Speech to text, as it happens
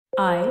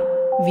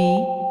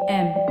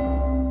IVM.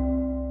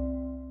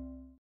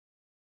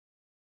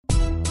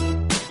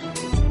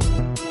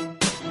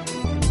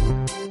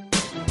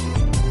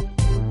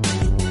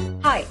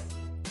 Hi,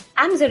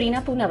 I'm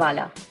Zarina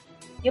Poonawala,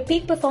 your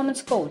peak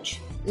performance coach,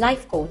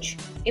 life coach,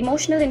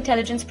 emotional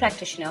intelligence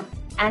practitioner,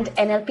 and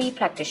NLP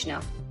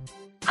practitioner.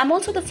 I'm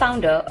also the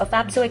founder of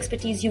Abzo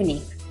Expertise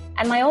Unique,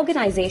 and my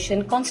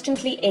organization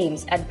constantly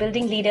aims at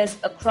building leaders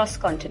across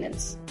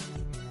continents.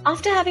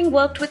 After having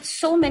worked with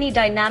so many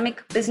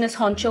dynamic business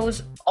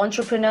honchos,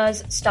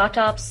 entrepreneurs,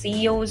 startups,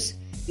 CEOs,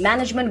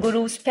 management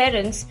gurus,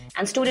 parents,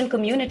 and student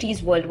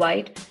communities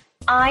worldwide,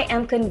 I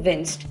am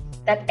convinced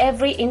that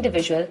every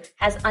individual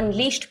has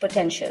unleashed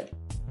potential,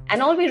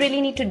 and all we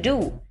really need to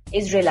do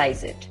is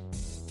realize it.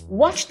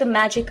 Watch the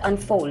magic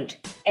unfold,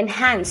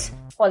 enhance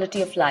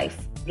quality of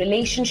life,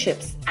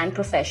 relationships, and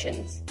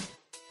professions.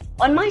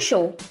 On my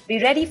show,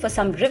 be ready for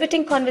some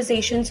riveting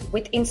conversations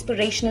with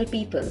inspirational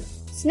people,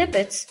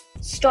 snippets,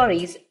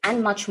 stories,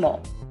 and much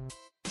more.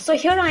 So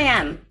here I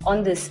am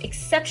on this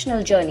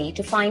exceptional journey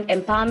to find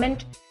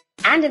empowerment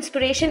and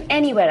inspiration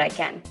anywhere I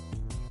can.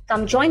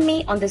 Come join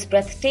me on this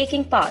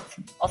breathtaking path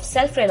of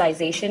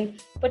self-realization,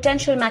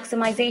 potential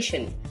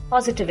maximization,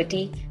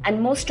 positivity,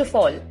 and most of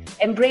all,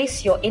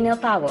 embrace your inner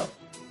power.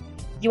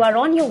 You are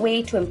on your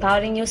way to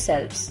empowering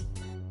yourselves.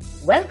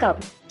 Welcome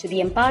to the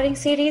Empowering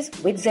Series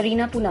with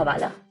Zarina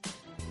Poonawala.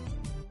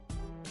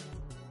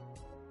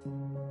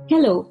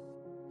 Hello,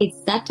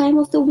 it's that time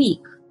of the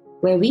week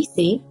where we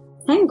say,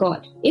 thank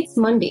God, it's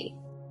Monday.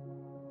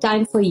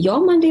 Time for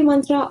your Monday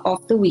mantra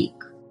of the week.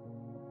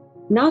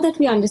 Now that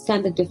we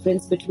understand the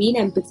difference between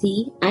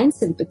empathy and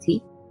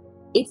sympathy,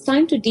 it's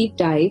time to deep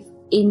dive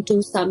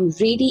into some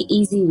really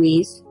easy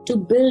ways to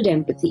build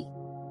empathy.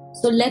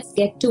 So let's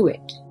get to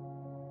it.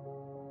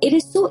 It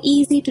is so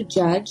easy to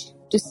judge,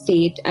 to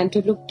state, and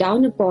to look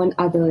down upon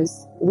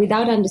others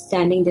without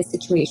understanding their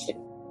situation.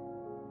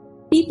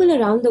 People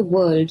around the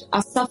world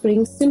are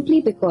suffering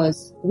simply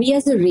because we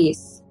as a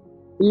race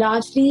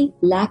largely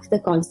lack the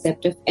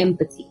concept of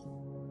empathy.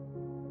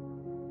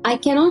 I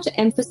cannot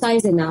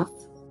emphasize enough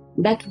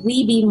that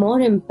we be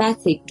more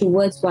empathic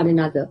towards one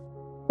another,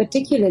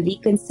 particularly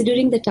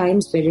considering the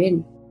times we're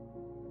in.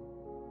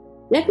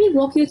 Let me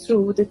walk you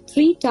through the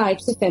 3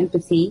 types of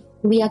empathy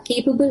we are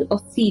capable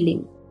of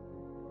feeling.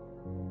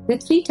 The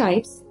 3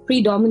 types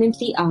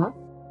predominantly are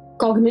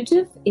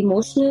cognitive,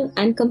 emotional,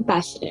 and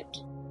compassionate.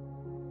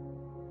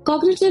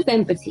 Cognitive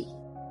empathy.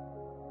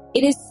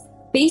 It is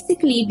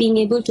basically being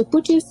able to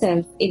put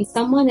yourself in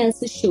someone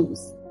else's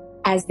shoes,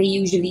 as they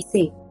usually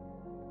say.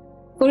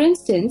 For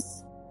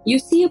instance, you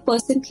see a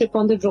person trip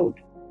on the road.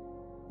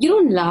 You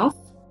don't laugh.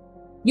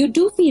 You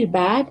do feel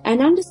bad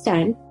and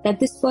understand that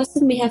this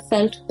person may have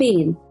felt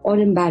pain or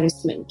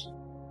embarrassment.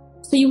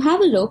 So you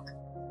have a look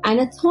and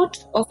a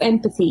thought of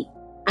empathy,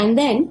 and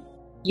then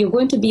you're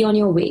going to be on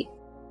your way.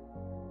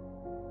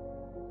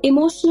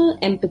 Emotional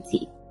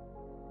empathy.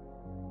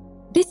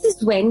 This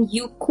is when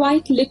you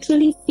quite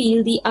literally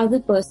feel the other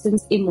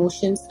person's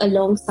emotions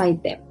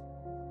alongside them,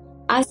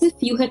 as if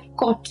you had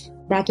caught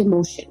that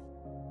emotion.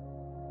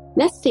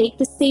 Let's take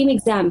the same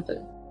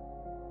example.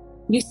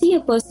 You see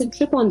a person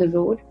trip on the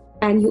road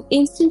and you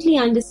instantly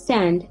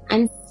understand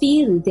and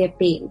feel their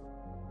pain,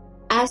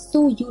 as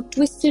though you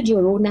twisted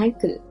your own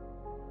ankle.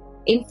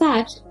 In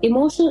fact,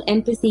 emotional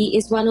empathy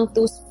is one of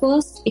those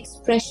first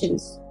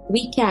expressions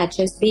we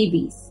catch as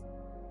babies.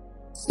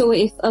 So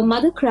if a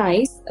mother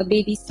cries, a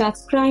baby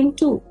starts crying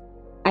too.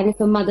 And if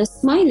a mother's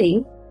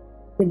smiling,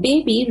 the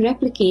baby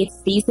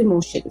replicates these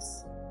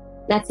emotions.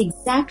 That's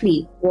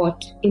exactly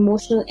what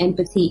emotional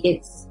empathy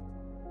is.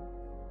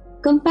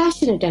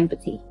 Compassionate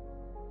empathy.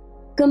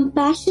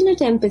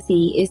 Compassionate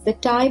empathy is the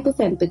type of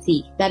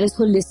empathy that is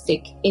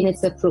holistic in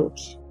its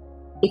approach.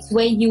 It's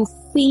where you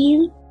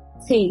feel,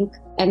 think,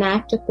 and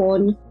act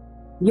upon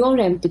your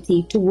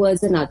empathy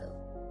towards another.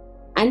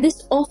 And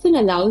this often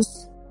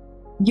allows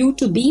you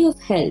to be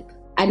of help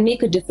and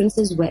make a difference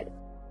as well.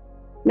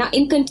 Now,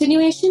 in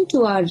continuation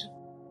to our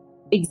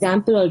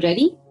example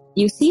already,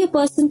 you see a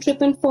person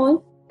trip and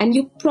fall, and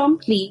you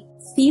promptly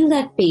feel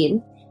that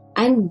pain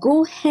and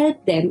go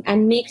help them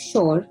and make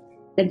sure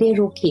that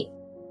they're okay.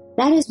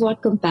 That is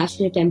what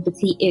compassionate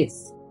empathy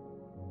is.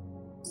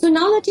 So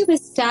now that you've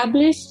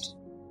established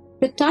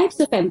the types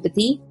of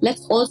empathy,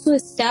 let's also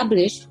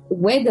establish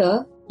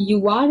whether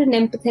you are an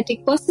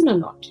empathetic person or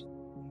not.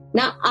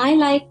 Now, I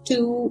like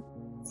to,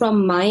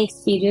 from my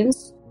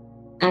experience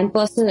and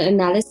personal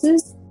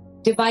analysis,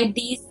 divide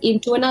these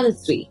into another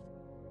 3.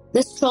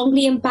 The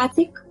strongly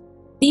empathic.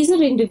 These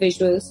are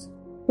individuals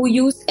who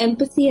use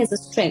empathy as a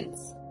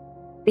strength.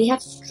 They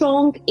have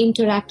strong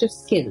interactive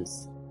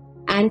skills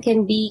and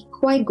can be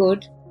quite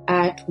good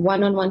at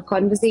one-on-one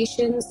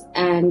conversations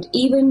and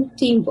even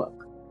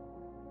teamwork.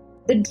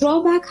 The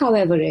drawback,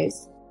 however,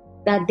 is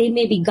that they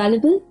may be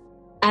gullible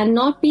and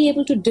not be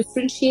able to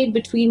differentiate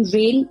between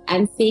real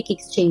and fake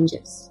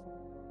exchanges.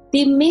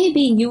 They may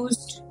be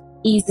used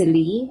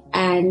easily,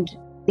 and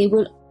they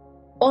will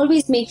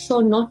always make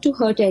sure not to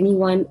hurt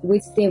anyone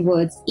with their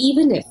words,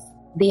 even if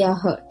they are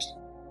hurt.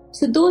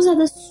 So those are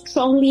the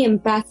strongly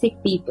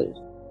empathic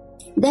people.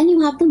 Then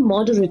you have the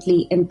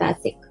moderately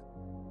empathic.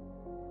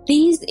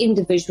 These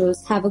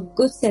individuals have a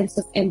good sense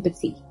of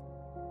empathy,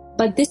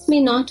 but this may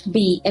not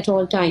be at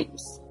all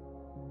times.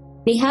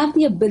 They have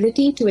the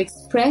ability to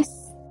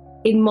express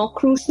in more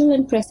crucial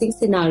and pressing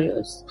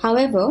scenarios.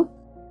 However,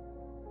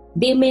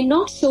 they may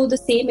not show the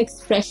same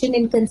expression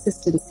in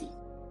consistency.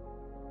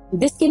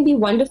 This can be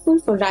wonderful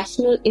for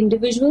rational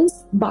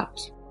individuals, but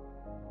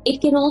it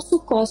can also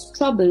cause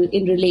trouble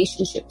in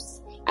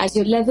relationships, as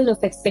your level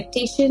of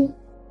expectation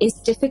is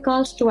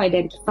difficult to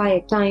identify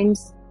at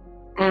times,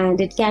 and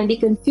it can be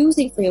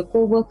confusing for your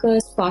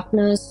co-workers,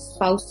 partners,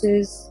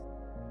 spouses,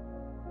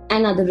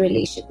 and other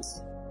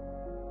relations.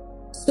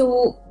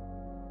 So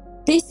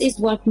this is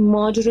what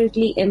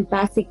moderately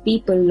empathic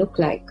people look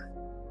like.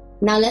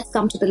 Now let's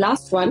come to the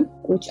last one,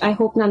 which I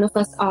hope none of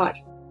us are.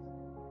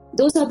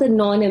 Those are the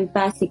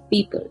non-empathic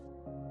people.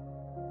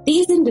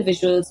 These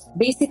individuals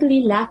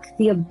basically lack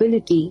the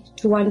ability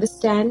to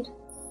understand,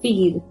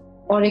 feel,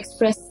 or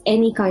express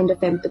any kind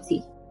of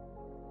empathy.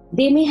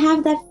 They may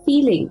have that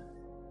feeling,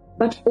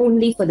 but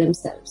only for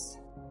themselves.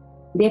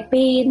 Their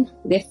pain,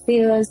 their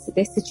fears,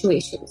 their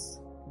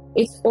situations.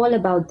 It's all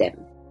about them.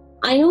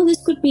 I know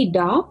this could be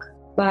dark,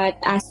 but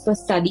as per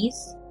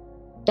studies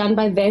done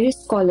by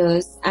various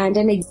scholars and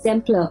an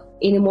exemplar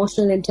in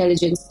emotional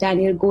intelligence,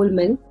 Daniel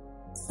Goleman,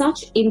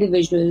 such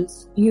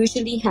individuals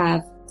usually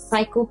have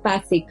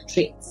psychopathic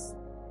traits.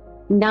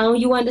 Now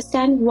you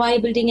understand why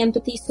building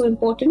empathy is so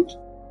important?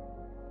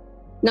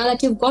 Now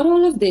that you've got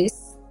all of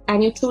this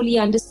and you truly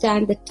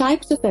understand the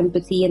types of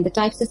empathy and the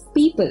types of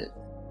people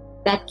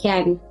that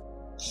can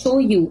show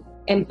you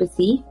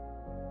empathy,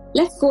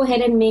 let's go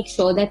ahead and make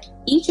sure that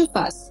each of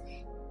us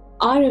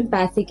are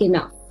empathic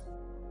enough.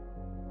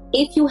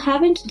 If you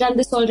haven't done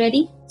this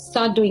already,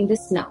 start doing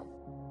this now.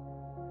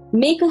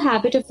 Make a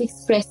habit of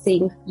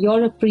expressing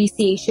your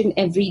appreciation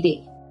every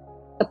day.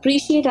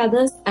 Appreciate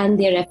others and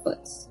their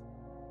efforts.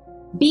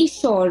 Be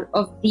sure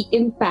of the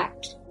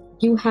impact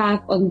you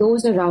have on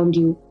those around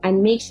you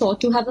and make sure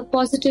to have a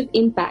positive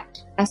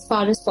impact as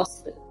far as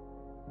possible.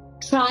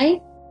 Try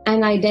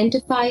and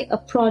identify a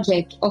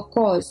project or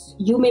cause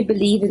you may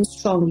believe in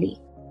strongly.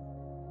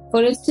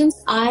 For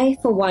instance, I,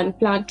 for one,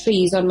 plant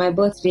trees on my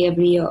birthday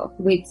every year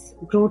with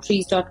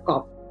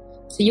growtrees.com.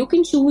 So you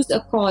can choose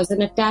a cause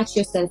and attach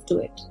yourself to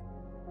it.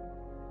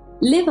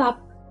 Live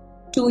up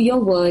to your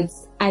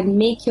words and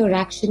make your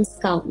actions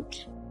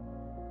count.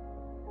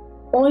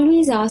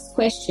 Always ask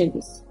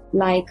questions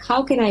like,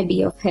 how can I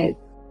be of help?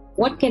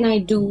 What can I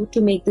do to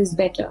make this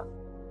better?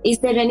 Is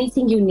there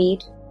anything you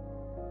need?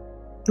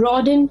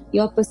 Broaden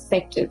your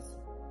perspective.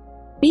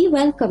 Be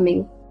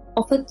welcoming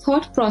of a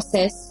thought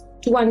process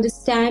to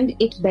understand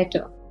it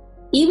better,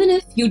 even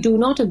if you do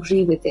not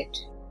agree with it.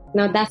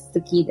 Now that's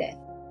the key there.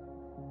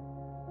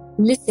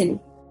 Listen.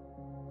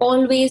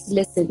 Always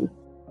listen.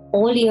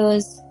 All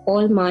ears,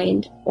 all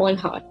mind, all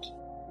heart.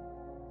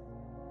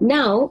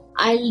 Now,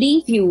 I'll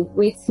leave you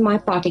with my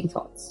parting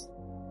thoughts.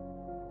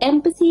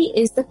 Empathy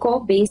is the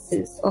core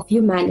basis of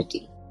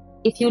humanity.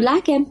 If you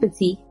lack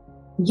empathy,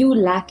 you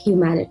lack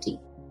humanity.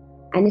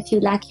 And if you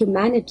lack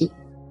humanity,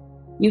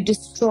 you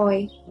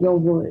destroy your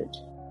world.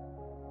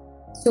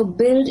 So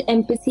build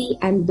empathy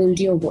and build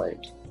your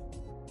world.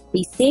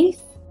 Be safe,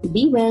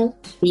 be well,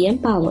 be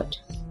empowered.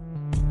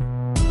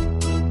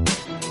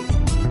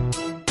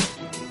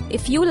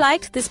 If you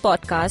liked this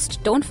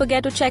podcast, don't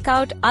forget to check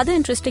out other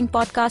interesting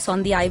podcasts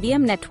on the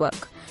IVM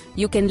network.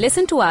 You can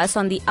listen to us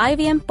on the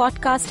IVM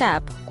Podcast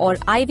app or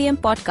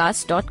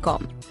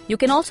ivmpodcast.com. You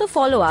can also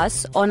follow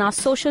us on our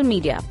social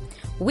media.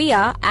 We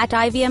are at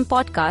IVM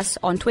Podcasts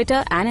on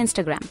Twitter and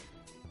Instagram.